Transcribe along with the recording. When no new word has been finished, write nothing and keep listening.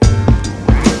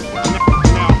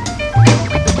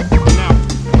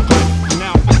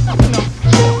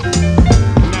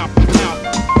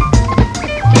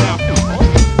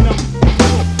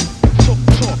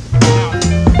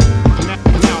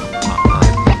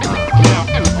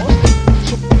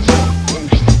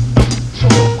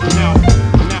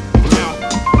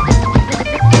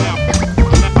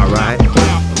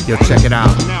Check it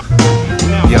out.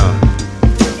 Yo,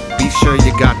 be sure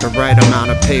you got the right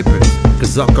amount of papers,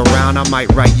 cause look around, I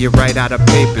might write you right out of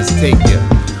papers. Take you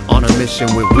on a mission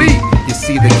with we. You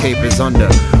see the capers under.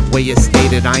 Way it's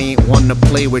stated, I ain't one to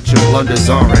play with your blunders.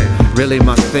 Aren't really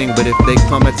my thing, but if they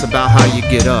come, it's about how you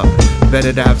get up.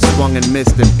 Better to have swung and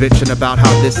missed than bitching about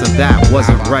how this or that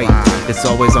wasn't right. It's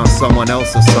always on someone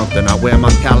else or something. I wear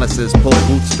my calluses, pull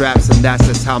bootstraps, and that's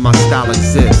just how my style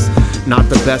exists. Not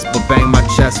the best, but bang my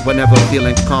chest whenever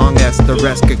feeling Kong. As the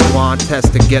rest get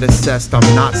test to get assessed.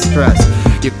 I'm not stressed.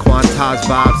 Your quantized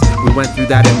vibes, we went through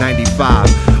that in 95.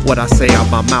 What I say out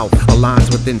my mouth aligns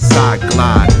with inside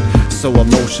glide. So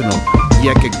emotional,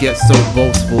 yeah, could get so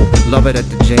boastful. Love it at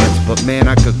the jams, but man,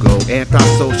 I could go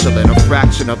antisocial in a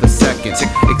fraction of a second.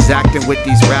 Exacting with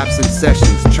these raps and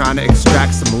sessions, trying to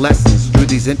extract some lessons through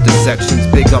these intersections.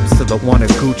 Big ups to the one at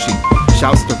Gucci.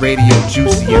 Shouts to Radio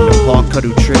Juicy and the Paul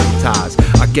Cuddle Trinities.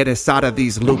 I get inside of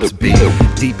these loops, be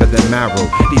deeper than marrow.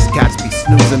 These cats be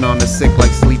snoozing on the sick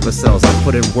like sleeper cells. I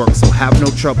put in work, so have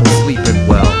no trouble sleeping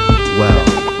well.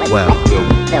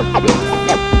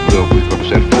 Bill, because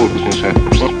that food business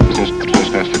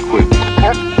has to quit.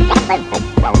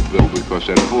 Bill, because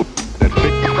that food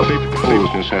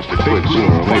business has to quit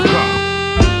sooner or later.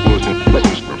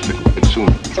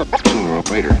 Sooner or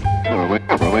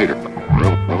later.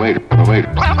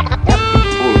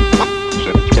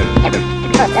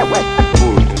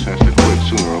 Foolishness has to quit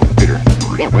sooner or later.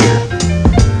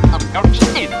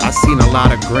 I seen a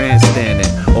lot of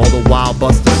grandstanding, all the while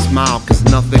busters smile, cause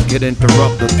nothing could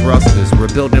interrupt the thrusters.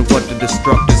 We're building what the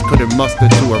destructors couldn't muster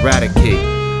to eradicate.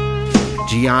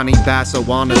 Gianni Basso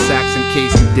on the sax in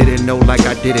case you didn't know like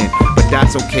I didn't, but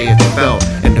that's okay, it's felt.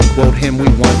 And to quote him, we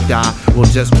won't die, we'll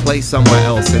just play somewhere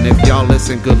else. And if y'all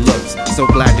listen, good looks, so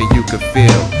glad that you could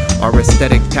feel. Our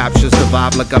aesthetic captures the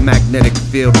vibe like a magnetic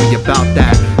field. Be about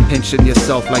that, pinching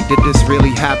yourself like did this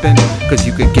really happen? Cause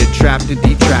you could get trapped in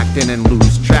detracting and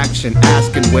lose traction,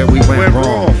 asking where we went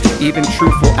wrong. Even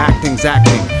truthful acting's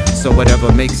acting, so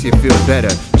whatever makes you feel better.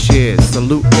 Cheers,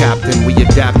 salute captain, we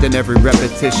adapt in every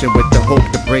repetition with the hope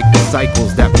to break the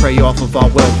cycles that prey off of our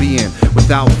well-being.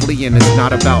 Without fleeing, it's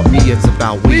not about me, it's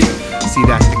about we. See,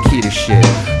 that's the key to shit.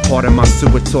 Part of my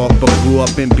sewer talk, but grew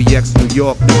up in BX, New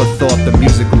York. Never thought the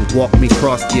music would walk me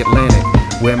across the Atlantic.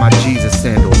 Wear my Jesus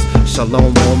sandals.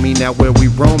 Shalom, homie, now where we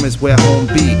roam is where home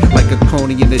be. Like a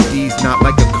Coney in the D's, not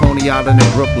like a Coney Island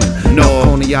in Brooklyn. No,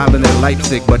 Coney Island in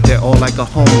Leipzig, but they're all like a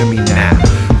home to me now.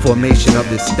 Formation of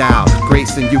this style,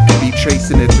 grace, and you can be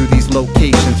tracing it through these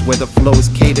locations where the flow's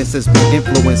cadence has been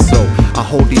influenced. So I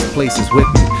hold these places with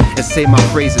me and say my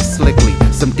phrases slickly.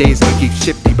 Some days can get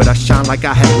shifty, but I shine like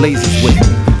I had lasers with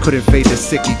me. Couldn't fade the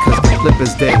sicky cause the clip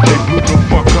is dead.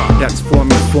 That's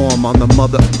forming form on the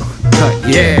mother cut,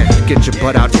 yeah. Get your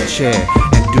butt out the chair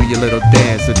and do your little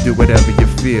dance or do whatever you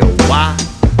feel. Why?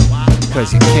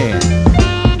 Cause you can.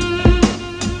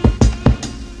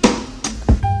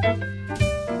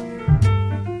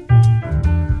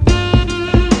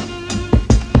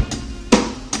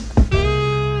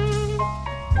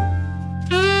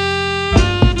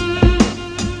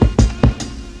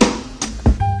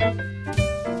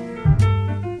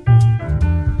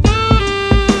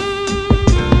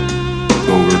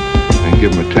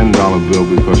 Give him a $10 bill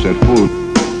because that food.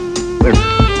 And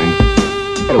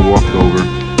I walked over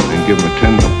and give him a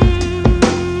 $10.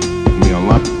 Me a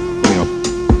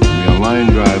line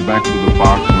drive back to the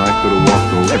box, and I could have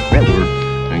walked over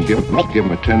and give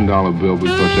him a $10 bill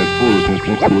because that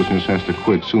foolishness has to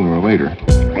quit sooner or later.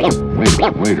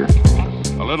 Later.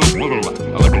 A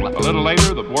little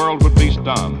later, the world would be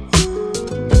stunned.